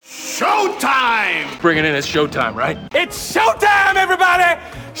showtime! Bring it in, it's showtime, right? It's showtime, everybody!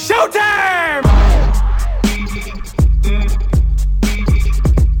 Showtime!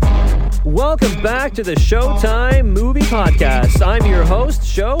 Welcome back to the Showtime Movie Podcast. I'm your host,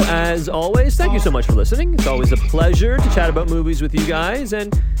 Show, as always. Thank you so much for listening. It's always a pleasure to chat about movies with you guys.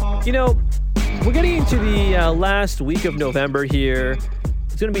 And, you know, we're getting into the last week of November here.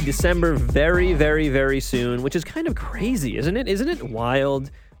 It's going to be December very, very, very soon, which is kind of crazy, isn't it? Isn't it wild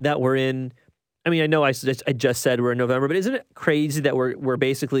that we're in... I mean, I know I just said we're in November, but isn't it crazy that we're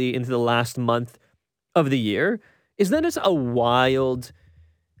basically into the last month of the year? Isn't that just a wild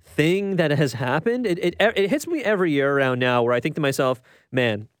thing that has happened? It hits me every year around now where I think to myself,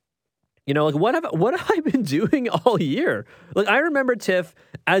 man, you know, like what have I been doing all year? Like I remember TIFF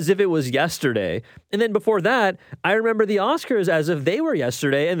as if it was yesterday. And then before that, I remember the Oscars as if they were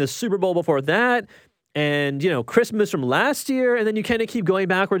yesterday, and the Super Bowl before that, and, you know, Christmas from last year, and then you kind of keep going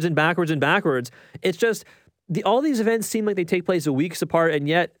backwards and backwards and backwards. It's just all these events seem like they take place weeks apart, and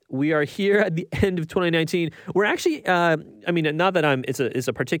yet we are here at the end of 2019. We're actually, I mean, not that it's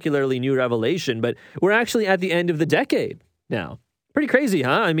a particularly new revelation, but we're actually at the end of the decade now. Pretty crazy,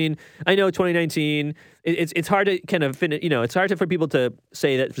 huh? I mean, I know 2019, it's hard to kind of finish, you know, it's hard for people to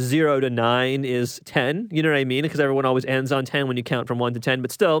say that 0 to 9 is 10, you know what I mean? Because everyone always ends on 10 when you count from 1 to 10,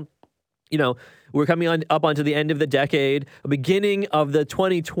 but still, you know, we're coming up onto the end of the decade, the beginning of the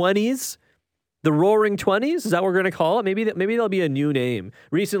 2020s. The Roaring 20s, is that what we're going to call it? Maybe there'll be a new name.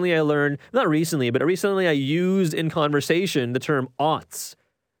 Recently I learned, not recently, but recently I used in conversation the term aughts.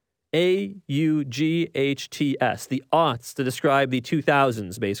 A-U-G-H-T-S. The aughts to describe the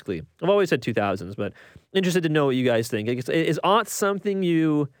 2000s, basically. I've always said 2000s, but interested to know what you guys think. Is aughts something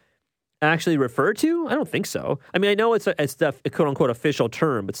you actually refer to? I don't think so. I mean, I know it's a quote-unquote official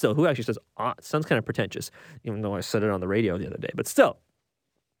term, but still, who actually says aughts? Sounds kind of pretentious, even though I said it on the radio the other day, but still.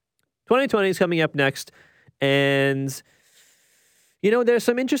 2020 is coming up next, and, you know, there's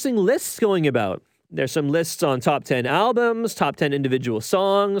some interesting lists going about. There's some lists on top 10 albums, top 10 individual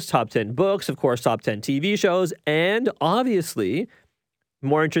songs, top 10 books, of course, top 10 TV shows, and obviously,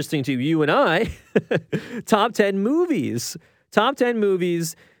 more interesting to you and I, top 10 movies. Top 10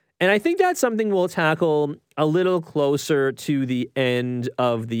 movies, and I think that's something we'll tackle a little closer to the end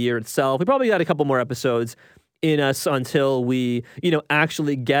of the year itself. We probably got a couple more episodes in us until we, you know,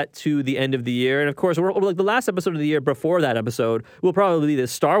 actually get to the end of the year. And of course, we're like the last episode of the year before that episode will probably be the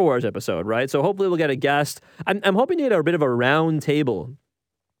Star Wars episode, right? So hopefully we'll get a guest. I'm hoping to get a bit of a round table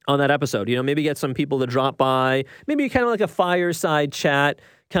on that episode. You know, maybe get some people to drop by, maybe kind of like a fireside chat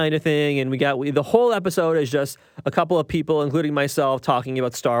kind of thing. And the whole episode is just a couple of people, including myself, talking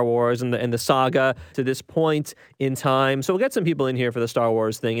about Star Wars and the saga to this point in time. So we'll get some people in here for the Star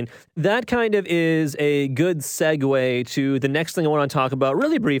Wars thing. And that kind of is a good segue to the next thing I want to talk about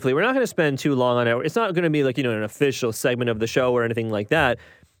really briefly. We're not going to spend too long on it. It's not going to be like, you know, an official segment of the show or anything like that.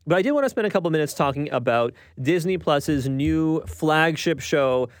 But I did want to spend a couple minutes talking about Disney Plus's new flagship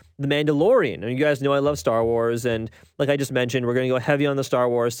show, The Mandalorian. And you guys know I love Star Wars, and like I just mentioned, we're going to go heavy on the Star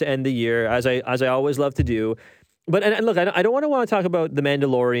Wars to end the year, as I always love to do. But and look, I don't want to talk about The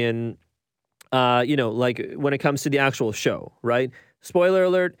Mandalorian, you know, like when it comes to the actual show, right? Spoiler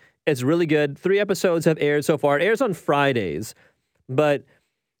alert, it's really good. 3 episodes have aired so far. It airs on Fridays. But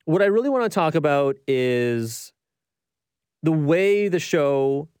what I really want to talk about is the way the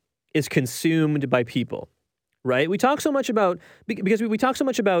show is consumed by people, right? We talk so much about, because we talk so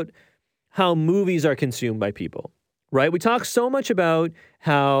much about how movies are consumed by people, right? We talk so much about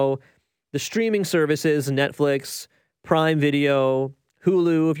how the streaming services, Netflix, Prime Video,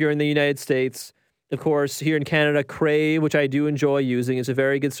 Hulu, if you're in the United States, of course, here in Canada, Crave, which I do enjoy using. It's a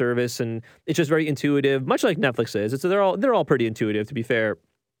very good service, and it's just very intuitive, much like Netflix is. They're all pretty intuitive, to be fair.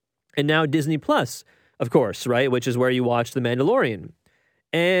 And now Disney Plus, of course, right, which is where you watch The Mandalorian.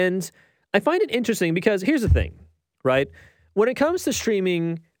 And I find it interesting because here's the thing, right? When it comes to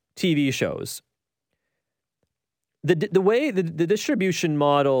streaming TV shows, the way the distribution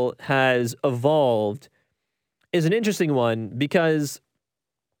model has evolved is an interesting one because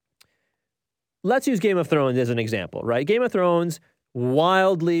let's use Game of Thrones as an example, right? Game of Thrones,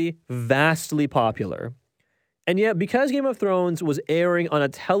 wildly, vastly popular. And yet, because Game of Thrones was airing on a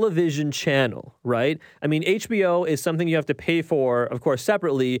television channel, right? I mean, HBO is something you have to pay for, of course,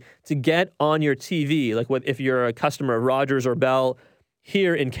 separately to get on your TV. Like if you're a customer of Rogers or Bell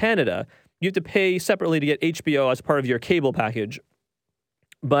here in Canada, you have to pay separately to get HBO as part of your cable package.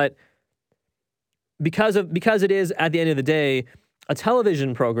 But because it is, at the end of the day, a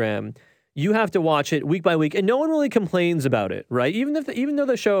television program, you have to watch it week by week, and no one really complains about it, right? Even though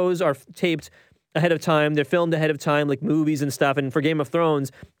the shows are taped ahead of time. They're filmed ahead of time, like movies and stuff. And for Game of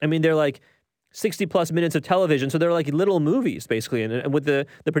Thrones, I mean, they're like 60 plus minutes of television. So they're like little movies, basically. And with the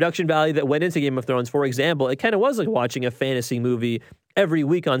production value that went into Game of Thrones, for example, it kind of was like watching a fantasy movie every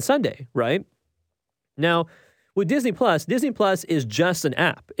week on Sunday, right? Now, with Disney Plus is just an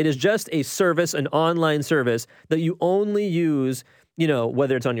app. It is just a service, an online service that you only use, you know,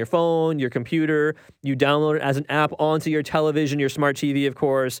 whether it's on your phone, your computer, you download it as an app onto your television, your smart TV, of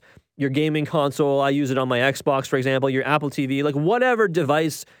course, your gaming console. I use it on my Xbox, for example, your Apple TV, like whatever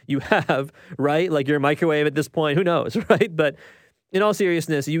device you have, right? Like your microwave at this point, who knows, right? But in all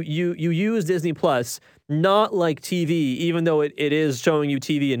seriousness, you use Disney Plus not like TV, even though it is showing you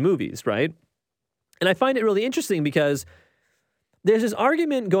TV and movies, right? And I find it really interesting because there's this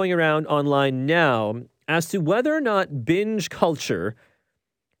argument going around online now as to whether or not binge culture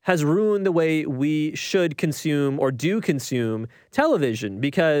has ruined the way we should consume or do consume television,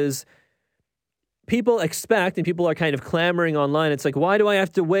 because people expect, and people are kind of clamoring online, it's like, why do I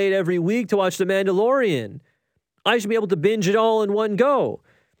have to wait every week to watch The Mandalorian? I should be able to binge it all in one go.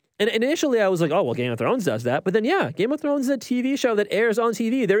 And initially I was like, oh, well, Game of Thrones does that. But then, yeah, Game of Thrones is a TV show that airs on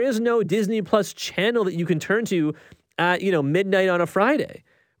TV. There is no Disney Plus channel that you can turn to at, midnight on a Friday,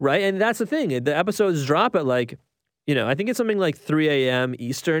 right? And that's the thing. The episodes drop at like, I think it's something like 3 a.m.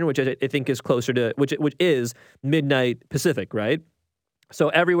 Eastern, which I think is closer to, which is midnight Pacific, right? So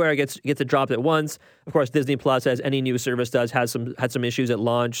everywhere it gets it dropped at once. Of course, Disney Plus, as any new service does, had some issues at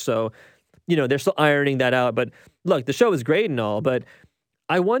launch. So, they're still ironing that out. But look, the show is great and all, but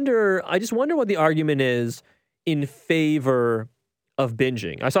I just wonder what the argument is in favor of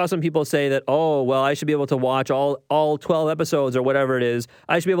binging. I saw some people say that, oh, well, I should be able to watch all 12 episodes or whatever it is.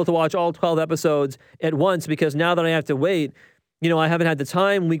 I should be able to watch all 12 episodes at once because now that I have to wait, I haven't had the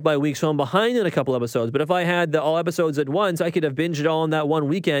time week by week, so I'm behind in a couple episodes. But if I had all episodes at once, I could have binged it all in that one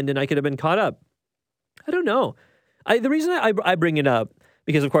weekend and I could have been caught up. I don't know. The reason I bring it up,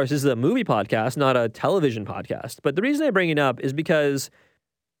 because of course this is a movie podcast, not a television podcast, but the reason I bring it up is because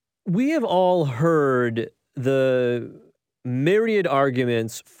we have all heard the myriad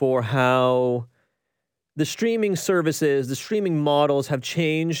arguments for how the streaming services, the streaming models have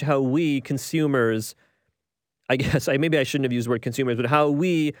changed how we consumers, I guess, maybe I shouldn't have used the word consumers, but how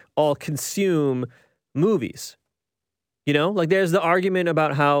we all consume movies. Like there's the argument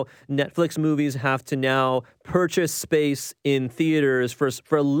about how Netflix movies have to now purchase space in theaters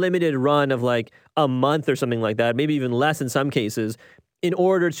for a limited run of like a month or something like that, maybe even less in some cases, in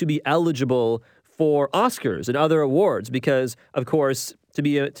order to be eligible for Oscars and other awards, because of course, to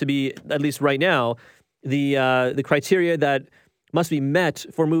be at least right now, the criteria that must be met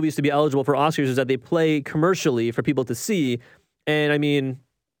for movies to be eligible for Oscars is that they play commercially for people to see. And I mean,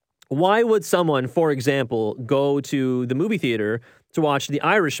 why would someone, for example, go to the movie theater to watch The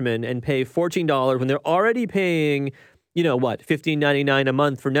Irishman and pay $14 when they're already paying, $15.99 a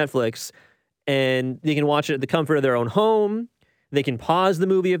month for Netflix, and they can watch it at the comfort of their own home? They can pause the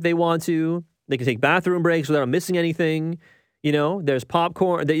movie if they want to. They can take bathroom breaks without missing anything. There's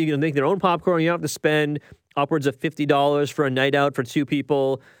popcorn that you can make their own popcorn. You don't have to spend upwards of $50 for a night out for two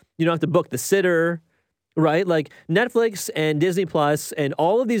people. You don't have to book the sitter, right? Like Netflix and Disney Plus and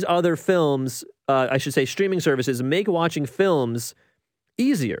all of these other films, streaming services, make watching films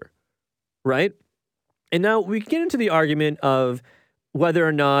easier, right? And now we can get into the argument of whether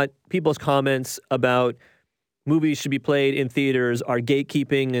or not people's comments about movies should be played in theaters are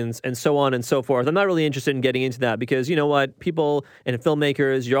gatekeeping and so on and so forth. I'm not really interested in getting into that because you know what? People and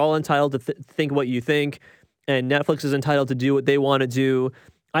filmmakers, you're all entitled to think what you think, and Netflix is entitled to do what they want to do.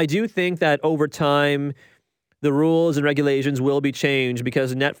 I do think that over time, the rules and regulations will be changed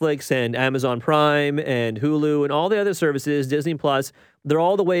because Netflix and Amazon Prime and Hulu and all the other services, Disney Plus, they're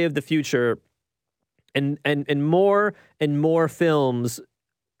all the way of the future. And more and more films,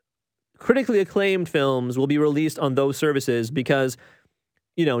 critically acclaimed films, will be released on those services because,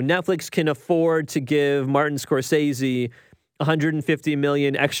 Netflix can afford to give Martin Scorsese $150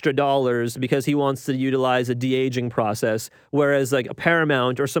 million extra dollars because he wants to utilize a de-aging process, whereas like a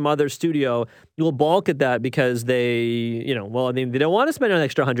Paramount or some other studio will balk at that because they don't want to spend an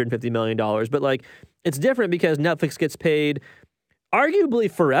extra $150 million, but like it's different because Netflix gets paid arguably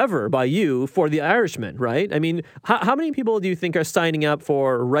forever by you for The Irishman, right? I mean, how many people do you think are signing up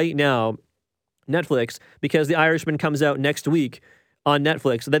for right now Netflix because The Irishman comes out next week on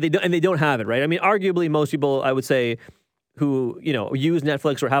Netflix that they don't have it, right? I mean, arguably most people, I would say, who use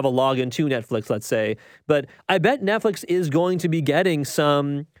Netflix or have a login to Netflix, let's say, but I bet Netflix is going to be getting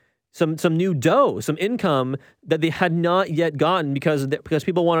some new dough, some income that they had not yet gotten because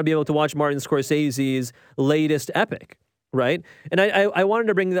people want to be able to watch Martin Scorsese's latest epic. right? And I wanted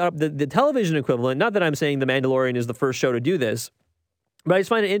to bring up the television equivalent. Not that I'm saying The Mandalorian is the first show to do this, but I just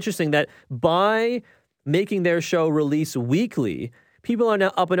find it interesting that by making their show release weekly, people are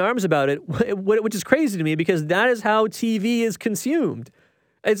now up in arms about it, which is crazy to me because that is how TV is consumed.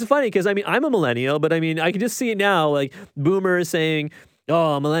 It's funny because, I mean, I'm a millennial, but I mean, I can just see it now, like boomers saying,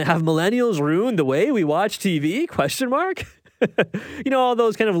 oh, have millennials ruined the way we watch TV? Question mark. You know, all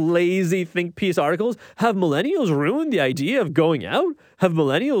those kind of lazy think piece articles. Have millennials ruined the idea of going out? Have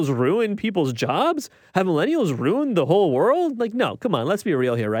millennials ruined people's jobs? Have millennials ruined the whole world? Like, no, come on, let's be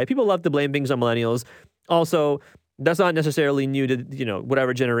real here, right? People love to blame things on millennials. Also, that's not necessarily new to, you know,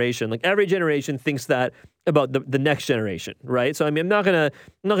 whatever generation. Like every generation thinks that about the next generation, right? So I mean, I'm not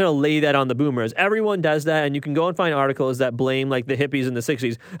gonna lay that on the boomers. Everyone does that, and you can go and find articles that blame like the hippies in the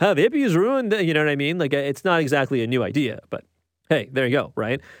 60s. Have hippies ruined you know what I mean? Like it's not exactly a new idea, but hey, there you go,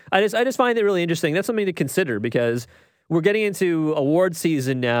 right? I just find it really interesting. That's something to consider because we're getting into award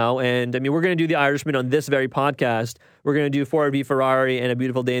season now, and I mean, we're going to do The Irishman on this very podcast. We're going to do Ford v Ferrari and A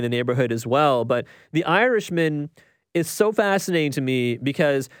Beautiful Day in the Neighborhood as well. But The Irishman is so fascinating to me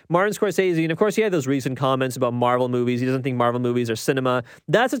because Martin Scorsese, and of course he had those recent comments about Marvel movies. He doesn't think Marvel movies are cinema.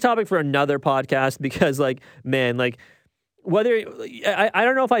 That's a topic for another podcast because, like, man, like, whether I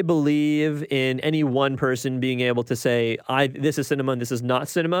don't know if I believe in any one person being able to say this is cinema and this is not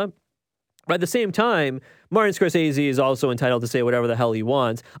cinema. But at the same time, Martin Scorsese is also entitled to say whatever the hell he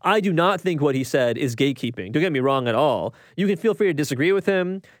wants. I do not think what he said is gatekeeping. Don't get me wrong at all. You can feel free to disagree with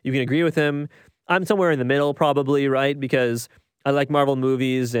him. You can agree with him. I'm somewhere in the middle probably, right? Because I like Marvel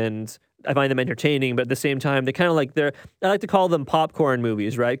movies and I find them entertaining, but at the same time, they kind of like I like to call them popcorn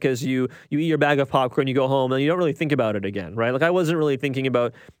movies, right? Because you eat your bag of popcorn, you go home, and you don't really think about it again, right? Like I wasn't really thinking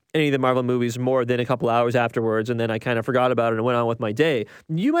about any of the Marvel movies more than a couple hours afterwards, and then I kind of forgot about it and went on with my day.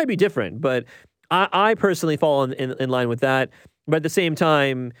 You might be different, but I personally fall in line with that. But at the same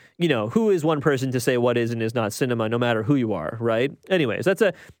time, you know, who is one person to say what is and is not cinema, no matter who you are, right? Anyways, that's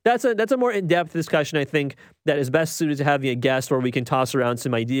a more in-depth discussion, I think, that is best suited to having a guest where we can toss around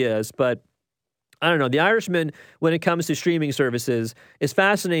some ideas. But I don't know. The Irishman, when it comes to streaming services, is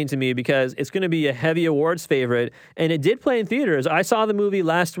fascinating to me because it's going to be a heavy awards favorite, and it did play in theaters. I saw the movie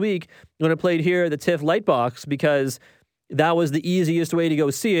last week when it played here at the TIFF Lightbox because that was the easiest way to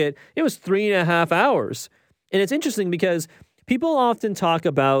go see it. It was 3.5 hours. And it's interesting because people often talk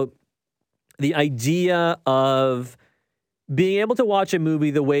about the idea of being able to watch a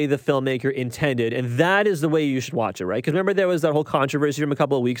movie the way the filmmaker intended, and that is the way you should watch it, right? Because remember there was that whole controversy from a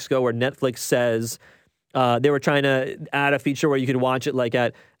couple of weeks ago where Netflix says they were trying to add a feature where you could watch it like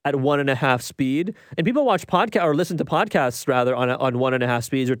at 1.5 speed, and people watch podcasts or listen to podcasts rather on 1.5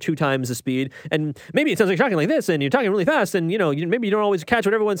 speeds or 2 times the speed, and maybe it sounds like you're talking like this, and you're talking really fast, and maybe you don't always catch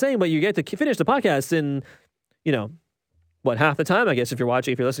what everyone's saying, but you get to finish the podcast in half the time, I guess, if you're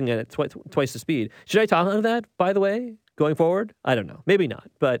listening at it twice the speed. Should I talk like that, by the way, going forward? I don't know. Maybe not.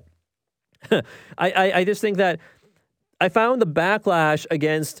 But I just think that I found the backlash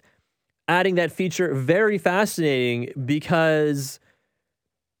against adding that feature very fascinating because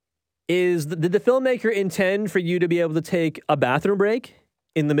did the filmmaker intend for you to be able to take a bathroom break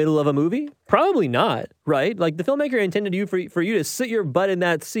in the middle of a movie? Probably not, right? Like the filmmaker intended for you to sit your butt in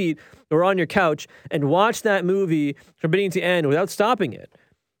that seat or on your couch and watch that movie from beginning to end without stopping it.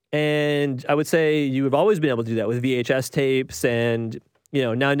 And I would say you have always been able to do that with VHS tapes, and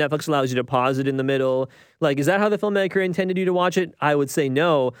now Netflix allows you to pause it in the middle. Like, is that how the filmmaker intended you to watch it? I would say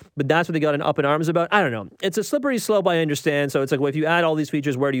no, but that's what they got up in arms about. I don't know. It's a slippery slope, I understand. So it's like, well, if you add all these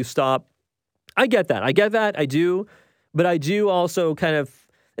features, where do you stop? I get that. I do. But I do also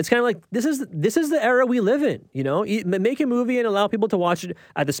it's kind of like, this is the era we live in, make a movie and allow people to watch it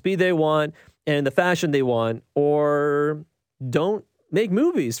at the speed they want and the fashion they want, or don't make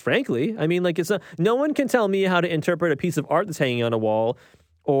movies, frankly. I mean, like, no one can tell me how to interpret a piece of art that's hanging on a wall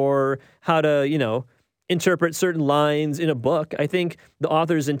or how to, interpret certain lines in a book. I think the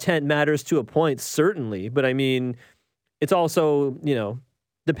author's intent matters to a point, certainly, but I mean, it's also,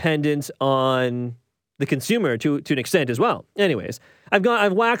 dependent on the consumer to an extent as well. Anyways,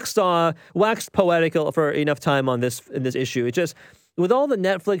 I've waxed poetical for enough time on this issue. It's just with all the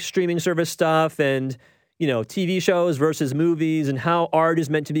Netflix streaming service stuff and TV shows versus movies and how art is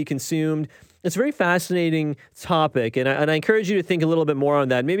meant to be consumed. It's a very fascinating topic, and I encourage you to think a little bit more on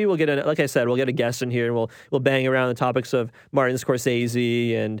that. Maybe we'll get a guest in here, and we'll bang around the topics of Martin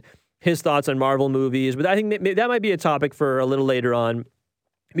Scorsese and his thoughts on Marvel movies. But I think that might be a topic for a little later on,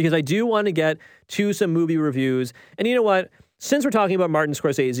 because I do want to get to some movie reviews. And you know what? Since we're talking about Martin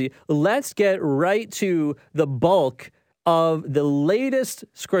Scorsese, let's get right to the bulk of the latest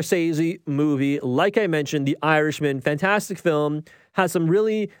Scorsese movie. Like I mentioned, The Irishman, fantastic film, has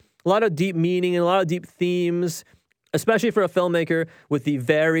a lot of deep meaning and a lot of deep themes, especially for a filmmaker with the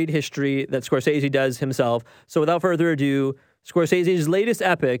varied history that Scorsese does himself. So without further ado, Scorsese's latest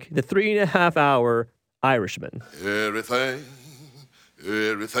epic, the 3.5-hour Irishman. Everything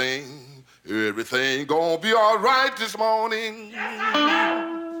gonna be all right this morning.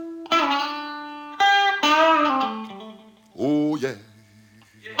 Oh, yeah.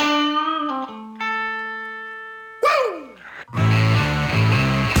 Woo!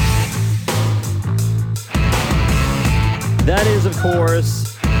 That is, of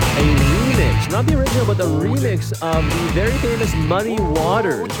course, a remix, not the original, but the remix of the very famous Muddy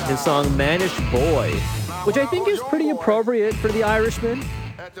Waters, his song Mannish Boy, which I think is pretty appropriate for The Irishman,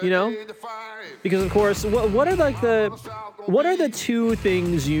 you know? Because, of course, what are the two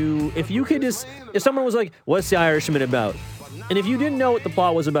things if someone was like, what's The Irishman about? And if you didn't know what the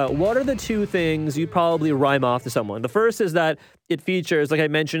plot was about, what are the two things you'd probably rhyme off to someone? The first is that it features, like I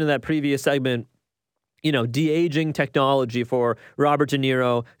mentioned in that previous segment, de-aging technology for Robert De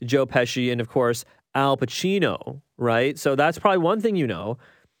Niro, Joe Pesci, and of course, Al Pacino, right? So that's probably one thing you know.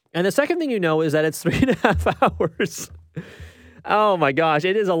 And the second thing you know is that it's 3.5 hours. Oh my gosh,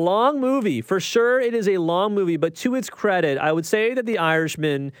 it is a long movie. For sure, it is a long movie, but to its credit, I would say that The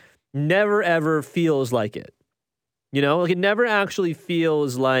Irishman never ever feels like it. It never actually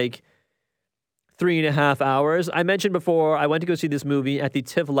feels like 3.5 hours. I mentioned before, I went to go see this movie at the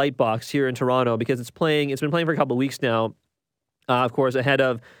TIFF Lightbox here in Toronto because it's been playing for a couple of weeks now, of course, ahead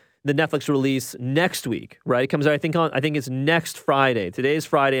of the Netflix release next week, right? It comes out, I think it's next Friday. Today is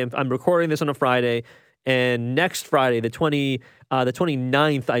Friday. I'm recording this on a Friday, and next Friday, the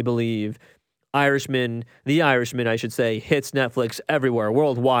 29th, I believe, The Irishman, I should say, hits Netflix everywhere,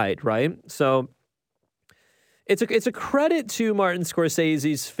 worldwide, right? So it's a credit to Martin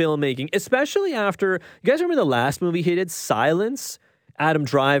Scorsese's filmmaking, especially after, you guys remember the last movie he did, Silence? Adam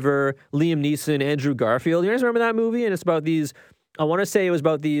Driver, Liam Neeson, Andrew Garfield. You guys remember that movie? And it's about these, I want to say it was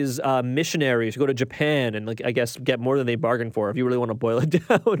about these missionaries who go to Japan and, I guess, get more than they bargained for, if you really want to boil it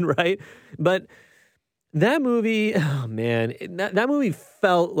down, right? But that movie, oh man, that movie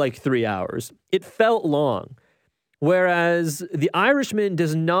felt like 3 hours. It felt long. Whereas The Irishman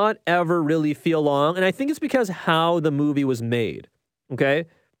does not ever really feel long, and I think it's because how the movie was made, okay?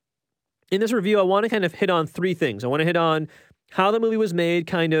 In this review, I want to kind of hit on three things. I want to hit on how the movie was made,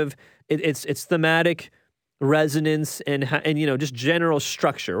 kind of its thematic resonance, and just general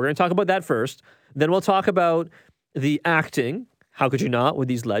structure. We're going to talk about that first. Then we'll talk about the acting. How could you not with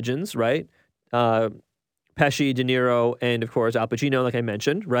these legends, right? Pesci, De Niro, and of course Al Pacino, like I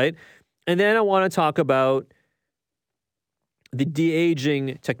mentioned, right? And then I want to talk about the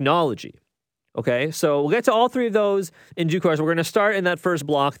de-aging technology. Okay, so we'll get to all three of those in due course. We're going to start in that first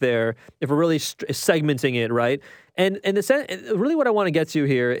block there, if we're really segmenting it, right? And really what I want to get to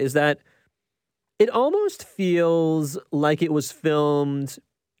here is that it almost feels like it was filmed.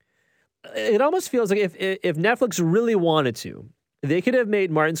 It almost feels like if Netflix really wanted to, they could have made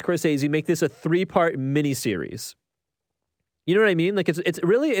Martin Scorsese make this a 3-part miniseries. You know what I mean? Like it's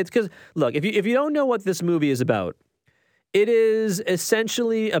because look, if you don't know what this movie is about, it is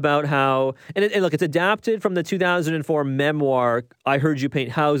essentially about how, and look, it's adapted from the 2004 memoir, I Heard You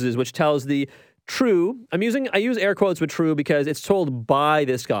Paint Houses, which tells the true, I use air quotes with true because it's told by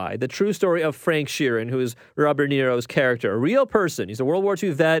this guy, the true story of Frank Sheeran, who is Robert De Niro's character, a real person. He's a World War II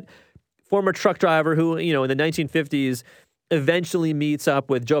vet, former truck driver who, in the 1950s, eventually meets up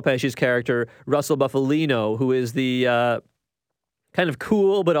with Joe Pesci's character, Russell Bufalino, who is the kind of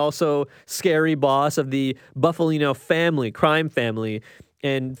cool but also scary boss of the Bufalino family, crime family.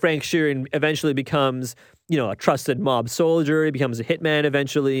 And Frank Sheeran eventually becomes, a trusted mob soldier. He becomes a hitman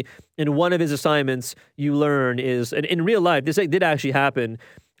eventually. And one of his assignments, you learn, is, and in real life, this did actually happen,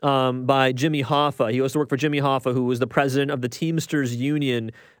 by Jimmy Hoffa. He goes to work for Jimmy Hoffa, who was the president of the Teamsters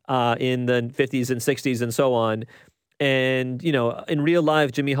Union in the 50s and 60s and so on. And, in real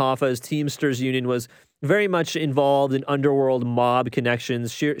life, Jimmy Hoffa's Teamsters Union was very much involved in underworld mob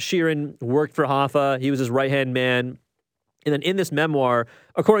connections. Sheeran worked for Hoffa. He was his right-hand man. And then in this memoir,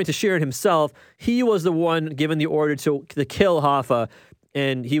 according to Sheeran himself, he was the one given the order to kill Hoffa.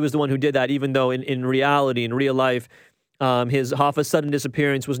 And he was the one who did that, even though in reality, in real life, his Hoffa's sudden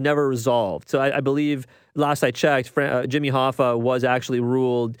disappearance was never resolved. So I believe, last I checked, Jimmy Hoffa was actually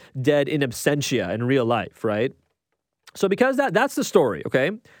ruled dead in absentia in real life, right? So because that's the story,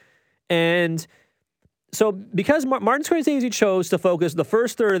 okay? And so because Martin Scorsese chose to focus the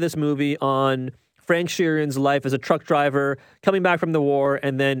first third of this movie on Frank Sheeran's life as a truck driver, coming back from the war,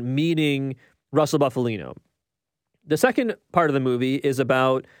 and then meeting Russell Bufalino. The second part of the movie is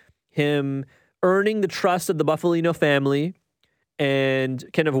about him earning the trust of the Buffalino family and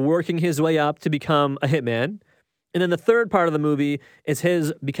kind of working his way up to become a hitman. And then the third part of the movie is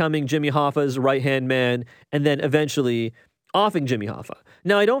his becoming Jimmy Hoffa's right-hand man and then eventually offing Jimmy Hoffa.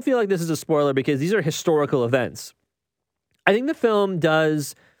 Now, I don't feel like this is a spoiler because these are historical events. I think the film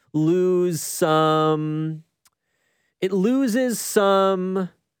does lose some... It loses some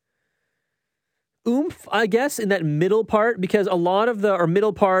oomph, I guess, in that middle part because a lot of the... or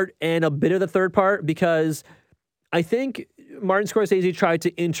middle part and a bit of the third part because I think Martin Scorsese tried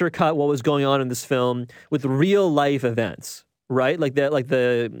to intercut what was going on in this film with real life events, right? Like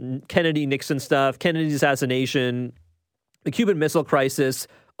the Kennedy-Nixon stuff, Kennedy's assassination, the Cuban Missile Crisis,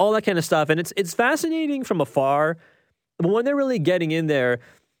 all that kind of stuff. And it's fascinating from afar. But when they're really getting in there,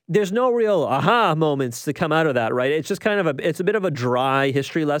 there's no real aha moments to come out of that, right? It's just kind of it's a bit of a dry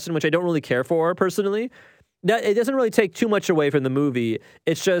history lesson, which I don't really care for personally. That it doesn't really take too much away from the movie.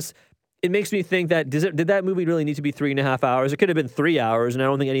 It's just, it makes me think that did that movie really need to be 3.5 hours? It could have been 3 hours, and I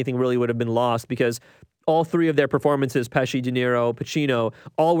don't think anything really would have been lost because all three of their performances, Pesci, De Niro, Pacino,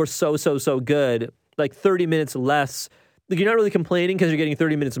 all were so good. Like 30 minutes less. Like you're not really complaining because you're getting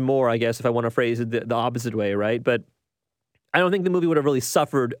 30 minutes more, I guess, if I want to phrase it the opposite way, right? But I don't think the movie would have really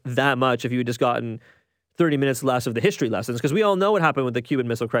suffered that much if you had just gotten 30 minutes less of the history lessons, because we all know what happened with the Cuban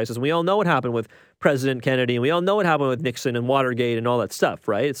Missile Crisis, and we all know what happened with President Kennedy, and we all know what happened with Nixon and Watergate and all that stuff,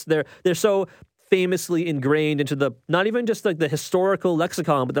 right? They're so famously ingrained into the, not even just like the historical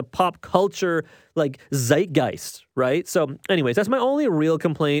lexicon, but the pop culture like zeitgeist, right? So anyways, that's my only real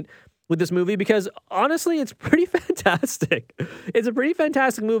complaint with this movie, because honestly, it's pretty fantastic. It's a pretty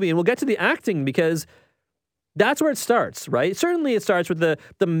fantastic movie, and we'll get to the acting because that's where it starts, right? Certainly it starts with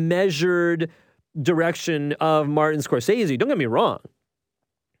the measured direction of Martin Scorsese. Don't get me wrong.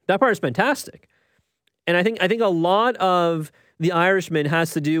 That part is fantastic. And I think a lot of The Irishman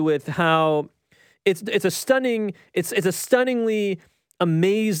has to do with how it's a stunningly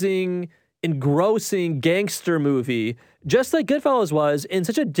amazing, engrossing gangster movie, just like Goodfellas was, in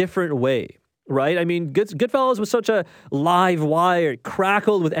such a different way, right? I mean, Goodfellas was such a live wire,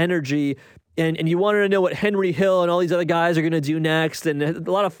 crackled with energy, and you wanted to know what Henry Hill and all these other guys are going to do next, and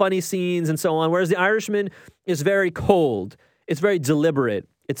a lot of funny scenes and so on, whereas The Irishman is very cold, it's very deliberate,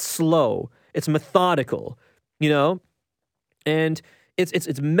 it's slow, it's methodical, you know? And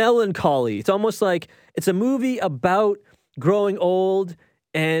it's melancholy. It's almost like it's a movie about growing old,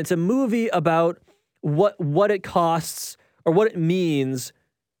 and it's a movie about what it costs or what it means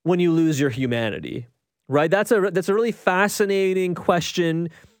when you lose your humanity, right? That's a really fascinating question,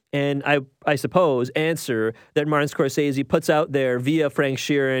 and I suppose answer that Martin Scorsese puts out there via Frank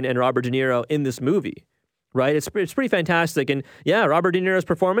Sheeran and Robert De Niro in this movie, right? It's pretty fantastic, and yeah, Robert De Niro's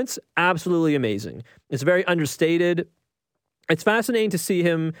performance, absolutely amazing. It's very understated. It's fascinating to see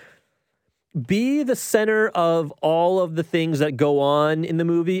him be the center of all of the things that go on in the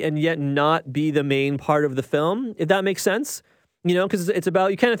movie and yet not be the main part of the film, if that makes sense. You know, because it's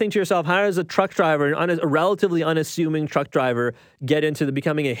about, you kind of think to yourself, how does a truck driver, a relatively unassuming truck driver, get into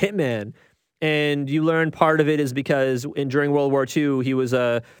becoming a hitman? And you learn part of it is because during World War II, he was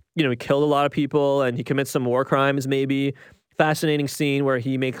he killed a lot of people and he commits some war crimes maybe. Fascinating scene where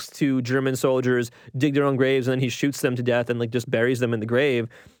he makes 2 German soldiers dig their own graves and then he shoots them to death and like just buries them in the grave.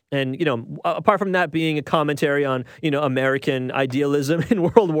 And, you know, apart from that being a commentary on, American idealism in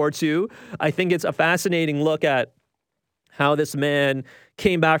World War II, I think it's a fascinating look at how this man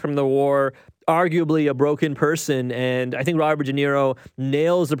came back from the war, arguably a broken person. And I think Robert De Niro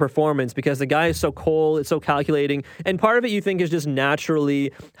nails the performance because the guy is so cold, it's so calculating. And part of it you think is just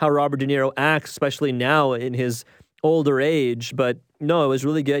naturally how Robert De Niro acts, especially now in his older age. But no, it was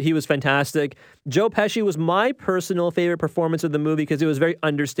really good. He was fantastic. Joe Pesci was my personal favorite performance of the movie because it was very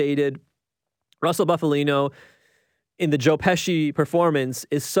understated. Russell Buffalino in the Joe Pesci performance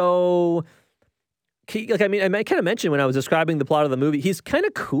is so... Like, I mean, I kind of mentioned when I was describing the plot of the movie, he's kind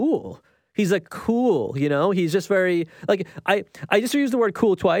of cool. He's like cool, He's just very, like, I just used the word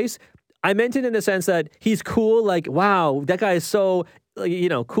cool twice. I meant it in the sense that he's cool, like, wow, that guy is so,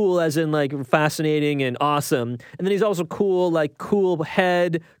 cool as in, like, fascinating and awesome. And then he's also cool, like, cool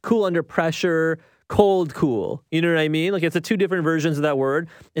head, cool under pressure, cold cool. You know what I mean? Like, it's the 2 different versions of that word.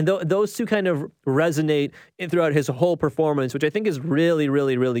 And those 2 kind of resonate throughout his whole performance, which I think is really,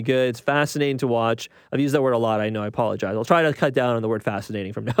 really, really good. It's fascinating to watch. I've used that word a lot. I know. I apologize. I'll try to cut down on the word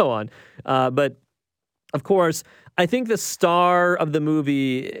fascinating from now on. But, of course, I think the star of the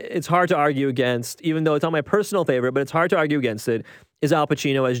movie, it's hard to argue against, even though it's not my personal favorite, but it's hard to argue against it, is Al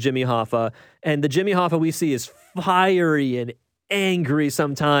Pacino as Jimmy Hoffa. And the Jimmy Hoffa we see is fiery and angry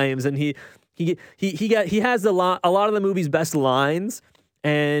sometimes, and he He has a lot of the movie's best lines,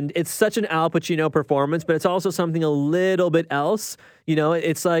 and it's such an Al Pacino performance, but it's also something a little bit else. You know,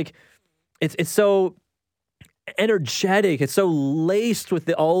 it's like it's so energetic. It's so laced with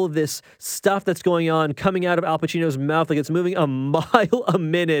all of this stuff that's going on coming out of Al Pacino's mouth, like it's moving a mile a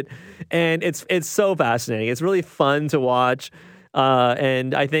minute, and it's so fascinating. It's really fun to watch.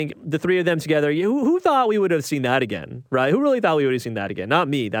 And I think the three of them together, who thought we would have seen that again, right? Who really thought we would have seen that again? Not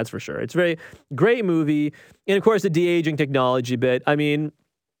me, that's for sure. It's a very great movie. And of course, the de-aging technology bit. I mean,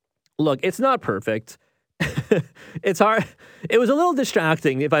 look, it's not perfect. It's hard. It was a little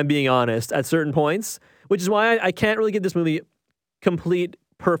distracting, if I'm being honest, at certain points, which is why I can't really give this movie complete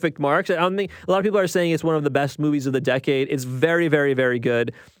perfect marks. I don't think a lot of people are saying it's one of the best movies of the decade. It's very, very, very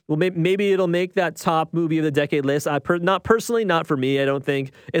good. Well, maybe it'll make that top movie of the decade list. Not personally, not for me. I don't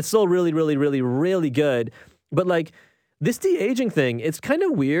think it's still really, really, really, really good. But like this de-aging thing, it's kind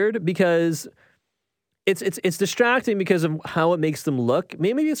of weird because it's distracting because of how it makes them look.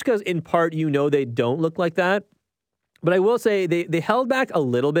 Maybe it's because in part they don't look like that. But I will say they held back a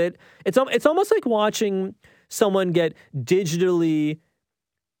little bit. It's almost like watching someone get digitally,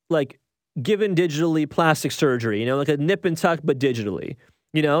 like given digitally plastic surgery, like a nip and tuck, but digitally.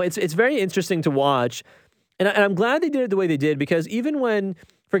 It's very interesting to watch. And I'm glad they did it the way they did, because even when,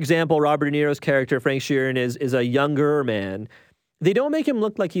 for example, Robert De Niro's character, Frank Sheeran, is a younger man, they don't make him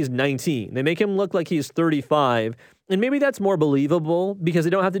look like he's 19. They make him look like he's 35. And maybe that's more believable because they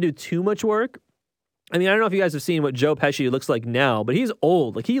don't have to do too much work. I mean, I don't know if you guys have seen what Joe Pesci looks like now, but he's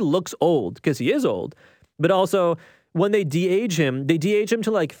old. Like, he looks old because he is old. But also, when they de-age him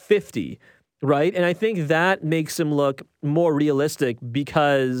to like 50, right? And I think that makes him look more realistic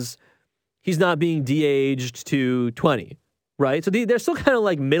because he's not being de-aged to 20, right? So they're still kind of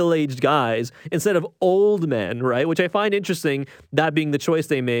like middle-aged guys instead of old men, right? Which I find interesting, that being the choice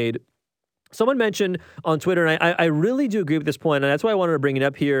they made. Someone mentioned on Twitter, and I really do agree with this point, and that's why I wanted to bring it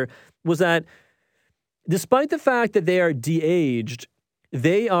up here, was that despite the fact that they are de-aged,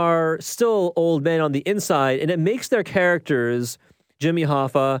 they are still old men on the inside, and it makes their characters, Jimmy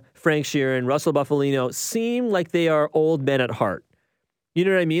Hoffa, Frank Sheeran, Russell Bufalino, seem like they are old men at heart. You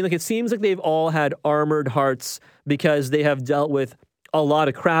know what I mean? Like, it seems like they've all had armored hearts because they have dealt with a lot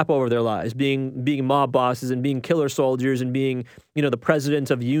of crap over their lives, being mob bosses and being killer soldiers and being, the president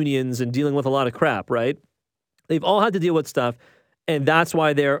of unions and dealing with a lot of crap, right? They've all had to deal with stuff, and that's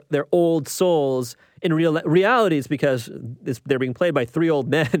why they're old souls. In reality, it's because they're being played by three old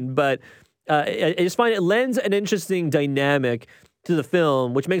men, but I just find it lends an interesting dynamic to the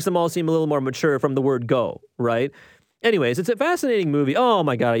film, which makes them all seem a little more mature from the word go, right? Anyways, it's a fascinating movie. Oh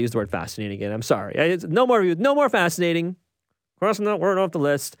my God, I used the word fascinating again. I'm sorry. No more fascinating. Crossing that word off the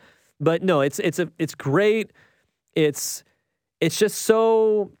list. But no, it's great. It's just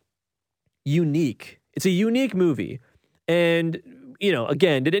so unique. It's a unique movie. And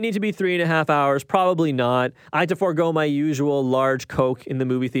again, did it need to be 3.5 hours? Probably not. I had to forego my usual large Coke in the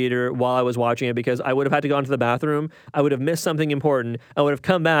movie theater while I was watching it because I would have had to go into the bathroom. I would have missed something important. I would have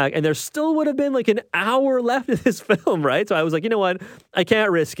come back, and there still would have been like an hour left of this film, right? So I was like, you know what? I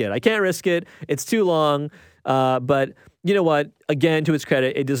can't risk it. It's too long. But you know what? Again, to its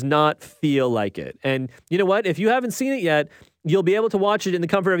credit, it does not feel like it. And you know what? If you haven't seen it yet, you'll be able to watch it in the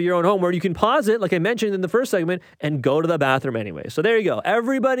comfort of your own home, where you can pause it, like I mentioned in the first segment, and go to the bathroom anyway. So there you go.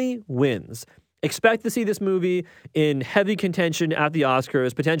 Everybody wins. Expect to see this movie in heavy contention at the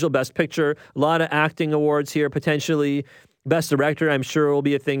Oscars, potential Best Picture, a lot of acting awards here, potentially Best Director, I'm sure will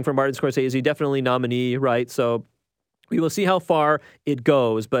be a thing for Martin Scorsese, definitely nominee, right? So we will see how far it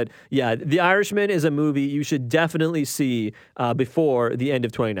goes. But yeah, The Irishman is a movie you should definitely see before the end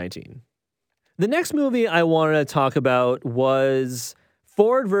of 2019. The next movie I wanted to talk about was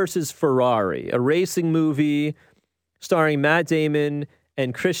Ford versus Ferrari, a racing movie starring Matt Damon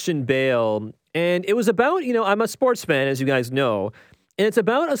and Christian Bale. And it was about, I'm a sports fan, as you guys know, and it's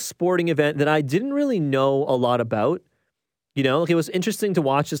about a sporting event that I didn't really know a lot about. It was interesting to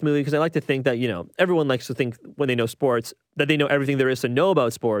watch this movie because I like to think that, everyone likes to think when they know sports that they know everything there is to know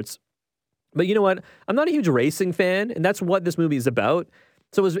about sports. But you know what? I'm not a huge racing fan, and that's what this movie is about.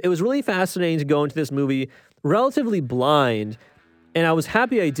 So it was really fascinating to go into this movie relatively blind, and I was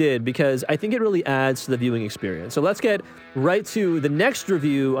happy I did because I think it really adds to the viewing experience. So let's get right to the next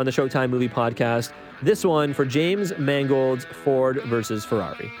review on the Showtime Movie Podcast, this one for James Mangold's Ford versus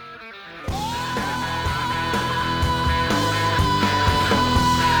Ferrari.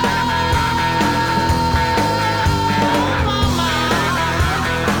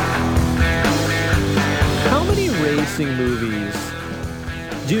 How many racing movies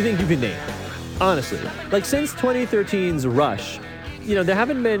do you think you can name? Honestly. Like, since 2013's Rush, there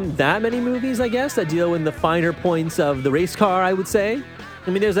haven't been that many movies, I guess, that deal with the finer points of the race car, I would say. I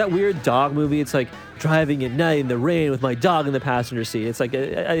mean, there's that weird dog movie. It's like driving at night in the rain with my dog in the passenger seat. It's like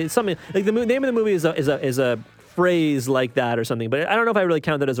it's something like the name of the movie is a phrase like that or something. But I don't know if I really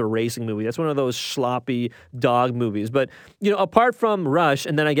count that as a racing movie. That's one of those sloppy dog movies. But apart from Rush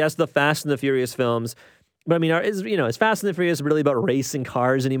and then I guess the Fast and the Furious films. But I mean, is Fast and the Furious really about racing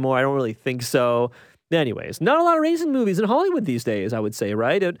cars anymore? I don't really think so. Anyways, not a lot of racing movies in Hollywood these days, I would say,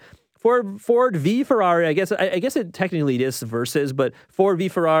 right? Ford v Ferrari, I guess it technically is versus, but Ford v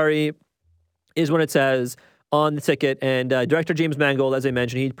Ferrari is what it says on the ticket. And director James Mangold, as I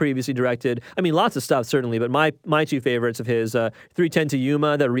mentioned, he previously directed, lots of stuff certainly, but my two favorites of his, 310 to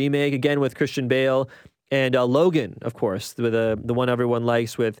Yuma, the remake, again with Christian Bale, and Logan, of course, with the one everyone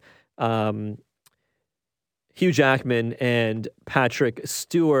likes with Hugh Jackman and Patrick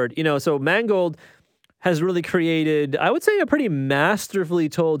Stewart. So Mangold has really created, I would say, a pretty masterfully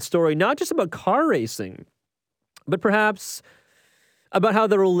told story, not just about car racing, but perhaps about how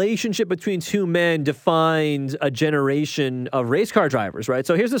the relationship between two men defined a generation of race car drivers, right?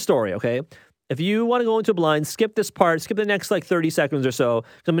 So here's the story, okay? If you want to go into a blind, skip this part, skip the next 30 seconds or so,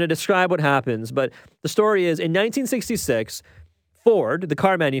 because I'm going to describe what happens. But the story is, in 1966, Ford, the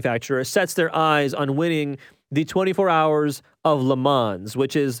car manufacturer, sets their eyes on winning the 24 Hours of Le Mans,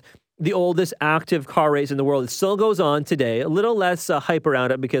 which is the oldest active car race in the world. It still goes on today. A little less hype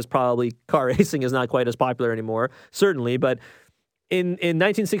around it because probably car racing is not quite as popular anymore, certainly. But in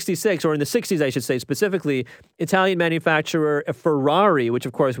 1966, or in the 60s, I should say specifically, Italian manufacturer Ferrari, which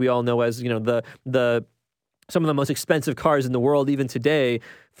of course we all know as the some of the most expensive cars in the world even today,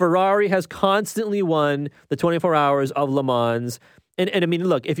 Ferrari has constantly won the 24 Hours of Le Mans. And I mean,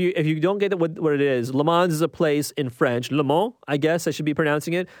 look, if you don't get what it is, Le Mans is a place in French, Le Mans, I guess I should be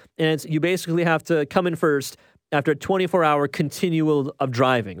pronouncing it, and you basically have to come in first after a 24-hour continual of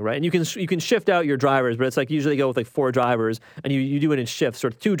driving, right? And you can shift out your drivers, but it's like usually go with 4 drivers, and you do it in shifts,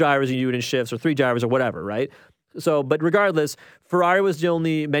 or 2 drivers and you do it in shifts, or 3 drivers or whatever, right? So, but regardless, Ferrari was the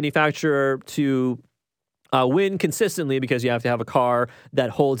only manufacturer to win consistently because you have to have a car that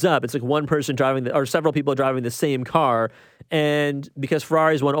holds up. It's like one person driving or several people driving the same car. And because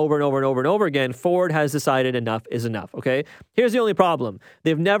Ferrari's won over and over and over and over again, Ford has decided enough is enough, okay? Here's the only problem.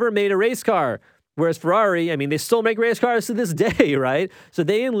 They've never made a race car. Whereas Ferrari, they still make race cars to this day, right? So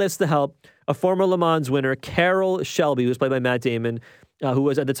they enlist the help of former Le Mans winner Carroll Shelby, who was played by Matt Damon, who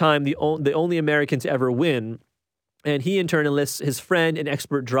was at the time the only American to ever win. And he, in turn, enlists his friend and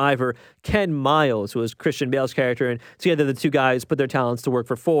expert driver, Ken Miles, who was Christian Bale's character. And together, the two guys put their talents to work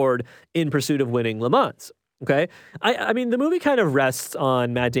for Ford in pursuit of winning Le Mans. Okay? I mean, the movie kind of rests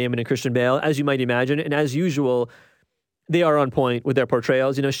on Matt Damon and Christian Bale, as you might imagine. And as usual, they are on point with their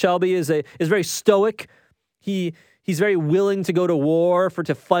portrayals. Shelby is very stoic. He's very willing to go to war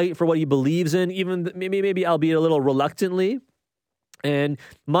to fight for what he believes in, even maybe albeit a little reluctantly. And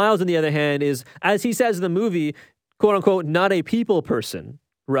Miles, on the other hand, is, as he says in the movie, quote unquote, not a people person,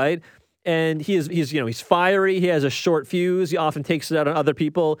 right? And he's fiery. He has a short fuse. He often takes it out on other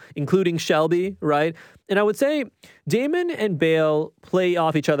people, including Shelby, right? And I would say Damon and Bale play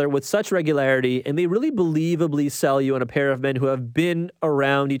off each other with such regularity, and they really believably sell you on a pair of men who have been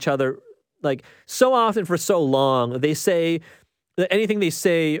around each other like so often for so long. They say that anything they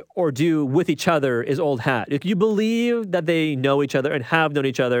say or do with each other is old hat. If you believe that they know each other and have known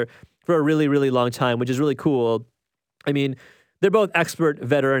each other for a really, really long time, which is really cool. I mean, they're both expert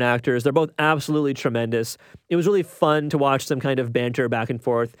veteran actors. They're both absolutely tremendous. It was really fun to watch them kind of banter back and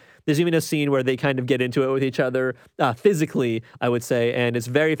forth. There's even a scene where they kind of get into it with each other physically, I would say, and it's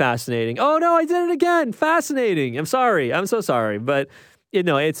very fascinating. Oh no, I did it again! Fascinating. I'm sorry. I'm so sorry, but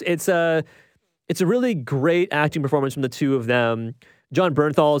it's a really great acting performance from the two of them. John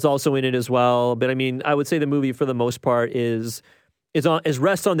Bernthal is also in it as well. But I mean, I would say the movie for the most part is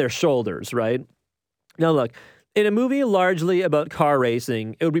rests on their shoulders, right? Now look. In a movie largely about car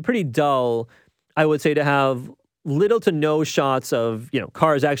racing, it would be pretty dull, I would say, to have little to no shots of,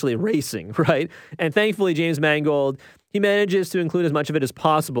 cars actually racing, right? And thankfully, James Mangold, he manages to include as much of it as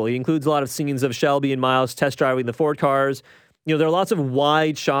possible. He includes a lot of scenes of Shelby and Miles test driving the Ford cars. There are lots of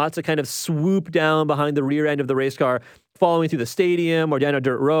wide shots that kind of swoop down behind the rear end of the race car, following through the stadium or down a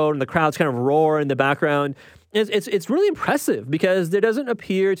dirt road, and the crowds kind of roar in the background. It's really impressive because there doesn't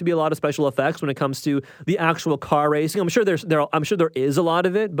appear to be a lot of special effects when it comes to the actual car racing. I'm sure there is a lot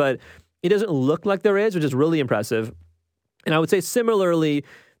of it, but it doesn't look like there is, which is really impressive. And I would say similarly,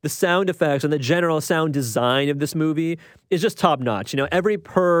 the sound effects and the general sound design of this movie is just top notch. Every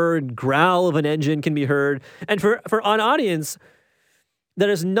purr and growl of an engine can be heard. And for an audience that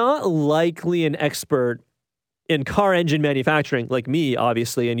is not likely an expert in car engine manufacturing, like me,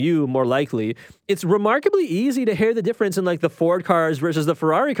 obviously, and you more likely, it's remarkably easy to hear the difference in like the Ford cars versus the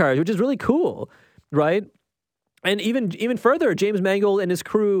Ferrari cars, which is really cool, right? And even further, James Mangold and his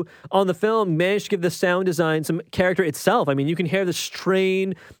crew on the film managed to give the sound design some character itself. I mean, you can hear the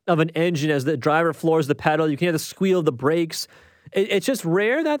strain of an engine as the driver floors the pedal. You can hear the squeal of the brakes. It's just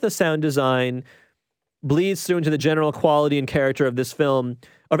rare that the sound design bleeds through into the general quality and character of this film,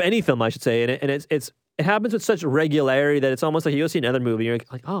 of any film, I should say. And it happens with such regularity that it's almost like you go see another movie, and you're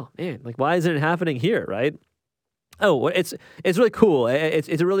like, oh man, like why isn't it happening here, right? Oh, it's really cool.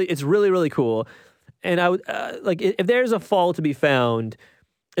 It's really cool. And I would like if there's a fault to be found,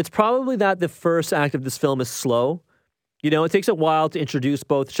 it's probably that the first act of this film is slow. You know, it takes a while to introduce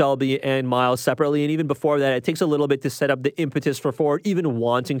both Shelby and Miles separately, and even before that, it takes a little bit to set up the impetus for Ford even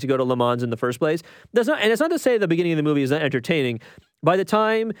wanting to go to Le Mans in the first place. And it's not to say the beginning of the movie is not entertaining. By the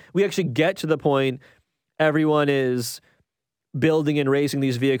time we actually get to the point, everyone is building and racing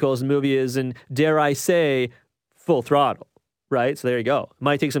these vehicles, and the movie is, and dare I say, full throttle, right? So there you go. It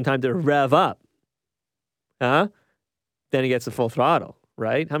might take some time to rev up. Then it gets a full throttle,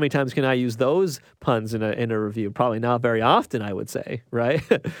 right? How many times can I use those puns in a review? Probably not very often, I would say, right?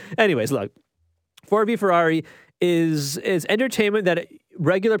 Anyways, look, Ford v Ferrari is entertainment that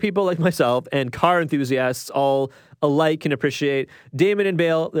regular people like myself and car enthusiasts all alike can appreciate. Damon and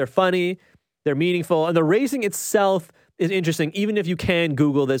Bale, they're funny, they're meaningful, and the racing itself is interesting, even if you can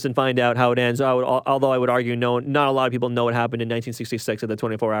Google this and find out how it ends. Although I would argue not a lot of people know what happened in 1966 at the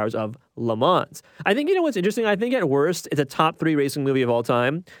 24 Hours of Le Mans. I think, you know what's interesting? I think at worst, it's a top 3 racing movie of all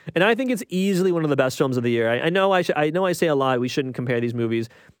time. And I think it's easily one of the best films of the year. I know I say a lot, we shouldn't compare these movies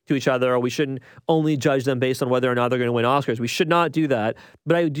to each other, or we shouldn't only judge them based on whether or not they're going to win Oscars. We should not do that.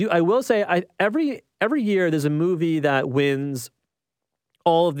 But I will say every year there's a movie that wins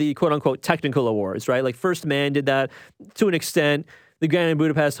all of the quote-unquote technical awards, right? Like First Man did that to an extent. The Grand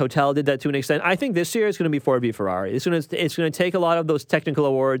Budapest Hotel did that to an extent. I think this year it's going to be Ford v Ferrari. It's going to take a lot of those technical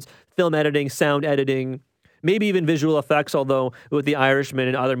awards, film editing, sound editing, maybe even visual effects, although with The Irishman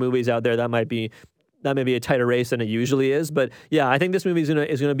and other movies out there, that may be a tighter race than it usually is. But yeah, I think this movie is going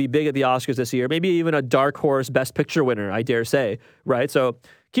to be big at the Oscars this year. Maybe even a dark horse Best Picture winner, I dare say, right? So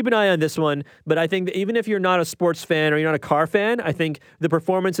keep an eye on this one. But I think that even if you're not a sports fan or you're not a car fan, I think the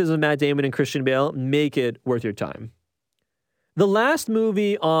performances of Matt Damon and Christian Bale make it worth your time. The last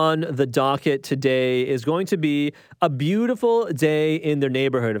movie on the docket today is going to be A Beautiful Day in Their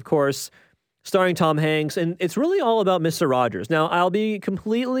Neighborhood, of course, starring Tom Hanks. And it's really all about Mr. Rogers. Now, I'll be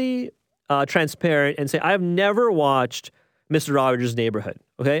completely transparent and say I have never watched Mr. Rogers' Neighborhood,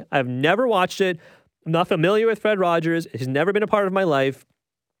 okay? I've never watched it. I'm not familiar with Fred Rogers. He's never been a part of my life.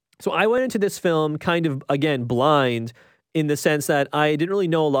 So I went into this film kind of, again, blind in the sense that I didn't really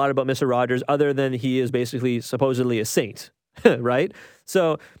know a lot about Mr. Rogers other than he is basically supposedly a saint, right?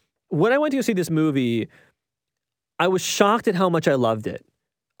 So when I went to go see this movie, I was shocked at how much I loved it.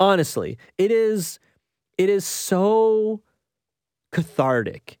 Honestly, it is so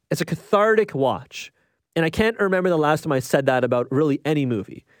cathartic. It's a cathartic watch. And I can't remember the last time I said that about really any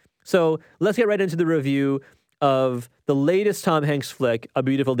movie. So let's get right into the review of the latest Tom Hanks flick, A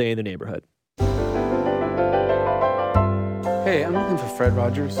Beautiful Day in the Neighborhood. Hey, I'm looking for Fred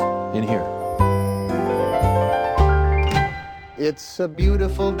Rogers. In here. It's a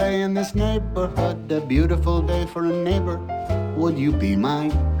beautiful day in this neighborhood, a beautiful day for a neighbor. Would you be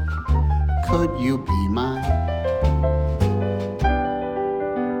mine? Could you be mine?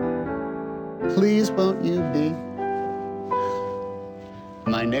 Please won't you be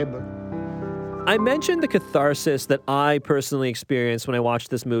my neighbor? I mentioned the catharsis that I personally experienced when I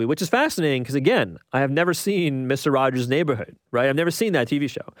watched this movie, which is fascinating because, again, I have never seen Mr. Rogers' Neighborhood, right? I've never seen that TV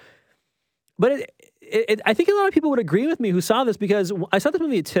show. But I think a lot of people would agree with me who saw this because I saw this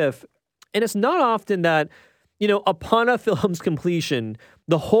movie at TIFF, and it's not often that, you know, upon a film's completion,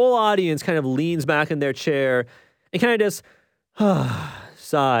 the whole audience kind of leans back in their chair and kind of just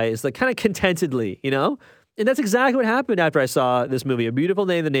sighs, like kind of contentedly, you know? And that's exactly what happened after I saw this movie, A Beautiful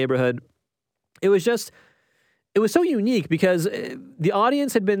Day in the Neighborhood. It was so unique because the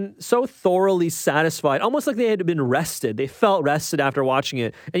audience had been so thoroughly satisfied, almost like they had been rested. They felt rested after watching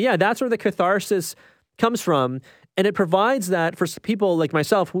it. And yeah, that's where the catharsis comes from. And it provides that for people like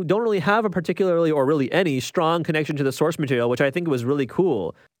myself who don't really have a particularly or really any strong connection to the source material, which I think was really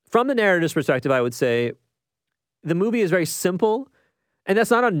cool. From the narrative's perspective, I would say the movie is very simple. And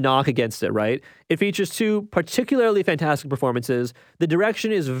that's not a knock against it, right? It features 2 particularly fantastic performances. The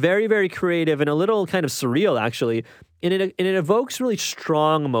direction is very, very creative and a little kind of surreal, actually. And it evokes really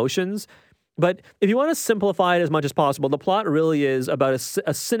strong emotions. But if you want to simplify it as much as possible, the plot really is about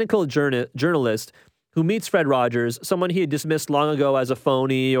a cynical journalist who meets Fred Rogers, someone he had dismissed long ago as a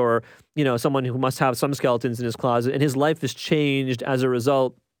phony or, someone who must have some skeletons in his closet, and his life has changed as a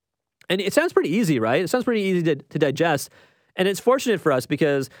result. And it sounds pretty easy, right? It sounds pretty easy to digest. And it's fortunate for us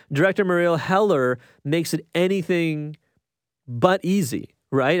because director Marielle Heller makes it anything but easy,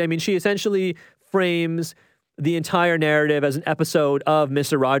 right? I mean, she essentially frames the entire narrative as an episode of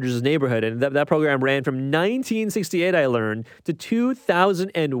Mr. Rogers' Neighborhood. And that program ran from 1968, I learned, to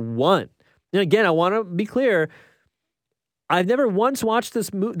 2001. And again, I want to be clear, I've never once watched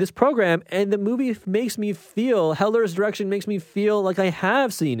this program, and the movie makes me feel, Heller's direction makes me feel like I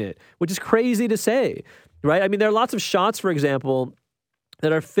have seen it, which is crazy to say, right? I mean, there are lots of shots, for example,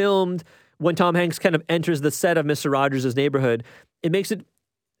 that are filmed when Tom Hanks kind of enters the set of Mr. Rogers' Neighborhood.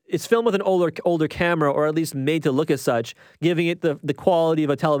 It's filmed with an older camera, or at least made to look as such, giving it the quality of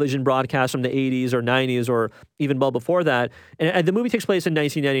a television broadcast from the 80s or 90s or even well before that. And the movie takes place in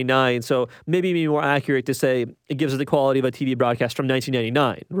 1999, so maybe it'd be more accurate to say it gives it the quality of a TV broadcast from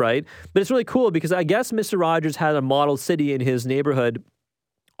 1999, right? But it's really cool because I guess Mr. Rogers had a model city in his neighborhood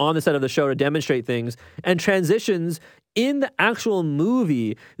on the set of the show to demonstrate things, and transitions in the actual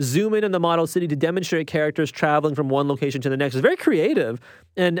movie zoom in on the model city to demonstrate characters traveling from one location to the next. It's very creative,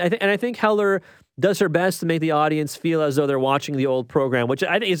 and I think Heller does her best to make the audience feel as though they're watching the old program, which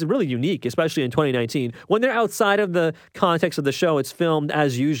I think is really unique, especially in 2019. When they're outside of the context of the show, it's filmed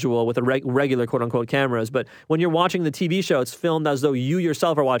as usual with a regular quote-unquote cameras, but when you're watching the TV show, it's filmed as though you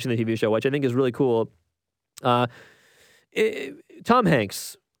yourself are watching the TV show, which I think is really cool. Tom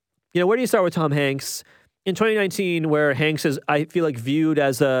Hanks. Where do you start with Tom Hanks? In 2019, where Hanks is, I feel like, viewed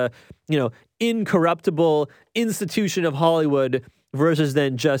as a, incorruptible institution of Hollywood versus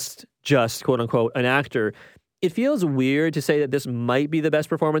then just quote unquote an actor, it feels weird to say that this might be the best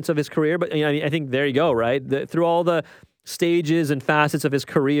performance of his career. But I think there you go, right? Through all the stages and facets of his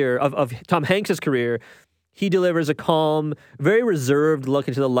career, of Tom Hanks's career, he delivers a calm, very reserved look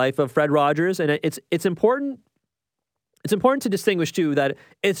into the life of Fred Rogers, and it's important. It's important to distinguish, too, that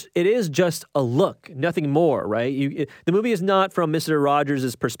it is just a look, nothing more, right? The movie is not from Mr.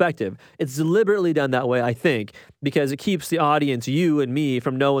 Rogers' perspective. It's deliberately done that way, I think, because it keeps the audience, you and me,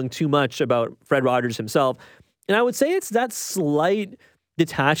 from knowing too much about Fred Rogers himself. And I would say it's that slight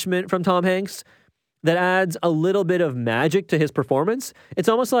detachment from Tom Hanks that adds a little bit of magic to his performance. It's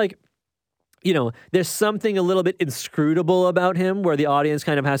almost like, there's something a little bit inscrutable about him where the audience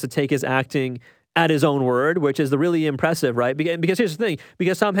kind of has to take his acting at his own word, which is the really impressive, right? Because here's the thing,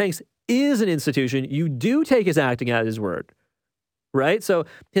 because Tom Hanks is an institution, you do take his acting at his word, right? So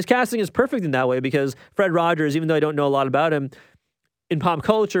his casting is perfect in that way because Fred Rogers, even though I don't know a lot about him, in pop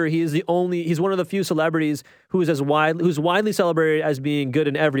culture, he's one of the few celebrities who's widely celebrated as being good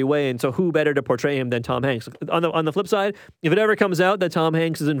in every way, and so who better to portray him than Tom Hanks? On the flip side, if it ever comes out that Tom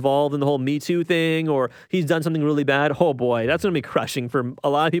Hanks is involved in the whole Me Too thing or he's done something really bad, oh boy, that's going to be crushing for a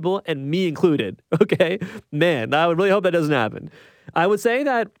lot of people, and me included, okay? Man, I would really hope that doesn't happen. I would say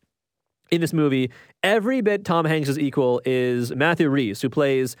that in this movie, every bit Tom Hanks' equal is Matthew Rhys, who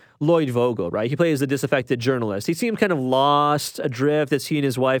plays Lloyd Vogel, right? He plays the disaffected journalist. He seems kind of lost, adrift as he and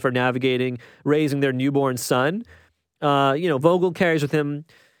his wife are navigating raising their newborn son. Vogel carries with him,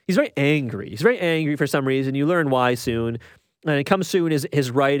 he's very angry. He's very angry for some reason. You learn why soon. And it comes soon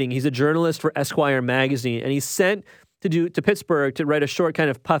his writing. He's a journalist for Esquire magazine, and he's sent to Pittsburgh to write a short kind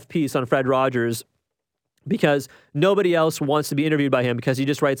of puff piece on Fred Rogers because nobody else wants to be interviewed by him because he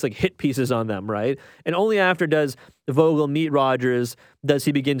just writes like hit pieces on them, right? And only after does Vogel meet Rogers does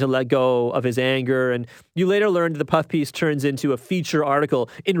he begin to let go of his anger. And you later learn that the puff piece turns into a feature article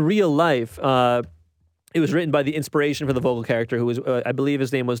in real life. It was written by the inspiration for the Vogel character, who was, I believe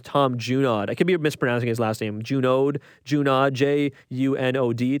his name was Tom Junod. I could be mispronouncing his last name. Junod,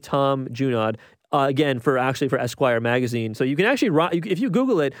 Junod, Tom Junod. Again, for Esquire magazine. So you can actually, if you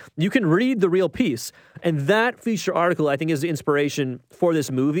Google it, you can read the real piece. And that feature article, I think, is the inspiration for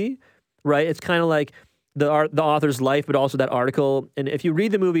this movie, right? It's kind of like the author's life, but also that article. And if you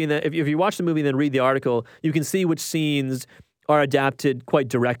read the movie, and if you watch the movie and then read the article, you can see which scenes are adapted quite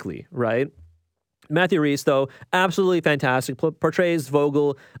directly, right? Matthew Rhys, though, absolutely fantastic, portrays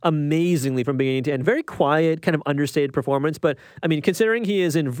Vogel amazingly from beginning to end. Very quiet, kind of understated performance, but, I mean, considering he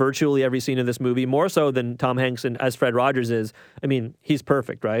is in virtually every scene of this movie, more so than Tom Hanks and as Fred Rogers is, I mean, he's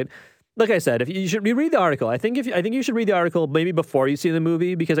perfect, right? Like I said, if you should read the article. I think you should read the article maybe before you see the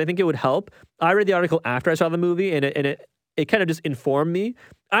movie, because I think it would help. I read the article after I saw the movie, and it kind of just informed me.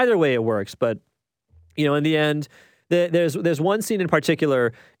 Either way, it works, but, in the end, There's one scene in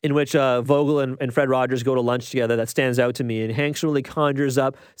particular in which Vogel and Fred Rogers go to lunch together that stands out to me, and Hanks really conjures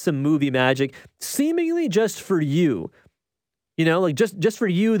up some movie magic, seemingly just for you. You know, like just for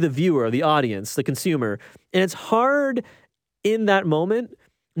you, the viewer, the audience, the consumer. And it's hard in that moment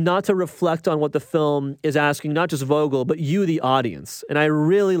not to reflect on what the film is asking, not just Vogel, but you, the audience. And I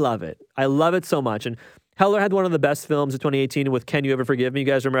really love it. I love it so much. And Heller had one of the best films of 2018 with Can You Ever Forgive Me? You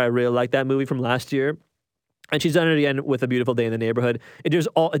guys remember I really liked that movie from last year. And she's done it again with A Beautiful Day in the Neighborhood. It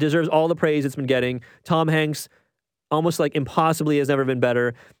deserves all the praise it's been getting. Tom Hanks, almost like impossibly, has never been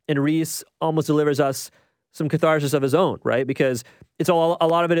better. And Reese almost delivers us some catharsis of his own, right? Because a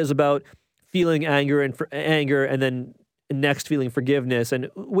lot of it is about feeling anger and then next feeling forgiveness. And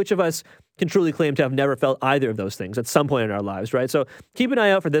which of us can truly claim to have never felt either of those things at some point in our lives, right? So keep an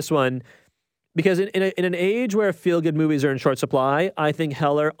eye out for this one, because in an age where feel-good movies are in short supply, I think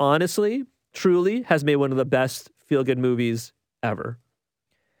Heller, honestly, truly has made one of the best feel-good movies ever.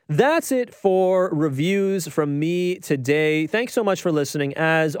 That's it for reviews from me today. Thanks so much for listening,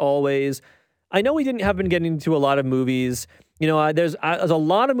 as always. I know we have been getting to a lot of movies. You know, there's a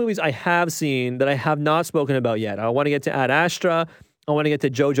lot of movies I have seen that I have not spoken about yet. I want to get to Ad Astra. I want to get to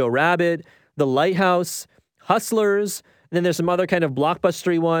Jojo Rabbit, The Lighthouse, Hustlers. And then there's some other kind of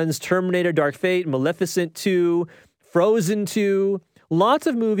blockbustery ones, Terminator, Dark Fate, Maleficent 2, Frozen 2. Lots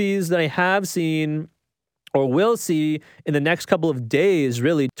of movies that I have seen or will see in the next couple of days,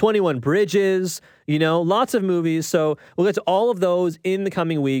 really. 21 Bridges, you know, lots of movies. So we'll get to all of those in the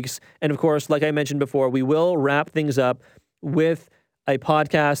coming weeks. And of course, like I mentioned before, we will wrap things up with a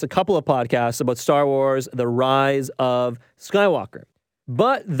couple of podcasts about Star Wars, The Rise of Skywalker.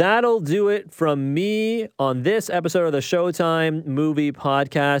 But that'll do it from me on this episode of the Showtime Movie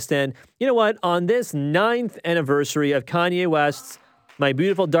Podcast. And you know what? On this 9th anniversary of Kanye West's My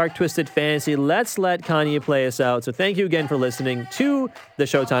Beautiful Dark Twisted Fantasy, let's let Kanye play us out. So thank you again for listening to the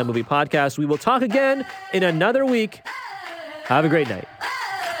Showtime Movie Podcast. We will talk again in another week. Have a great night.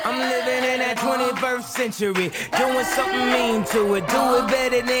 I'm living in that 21st century, doing something mean to it. Do it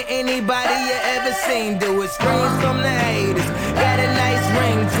better than anybody you ever seen. Do it. Screams from the haters, got a nice ring.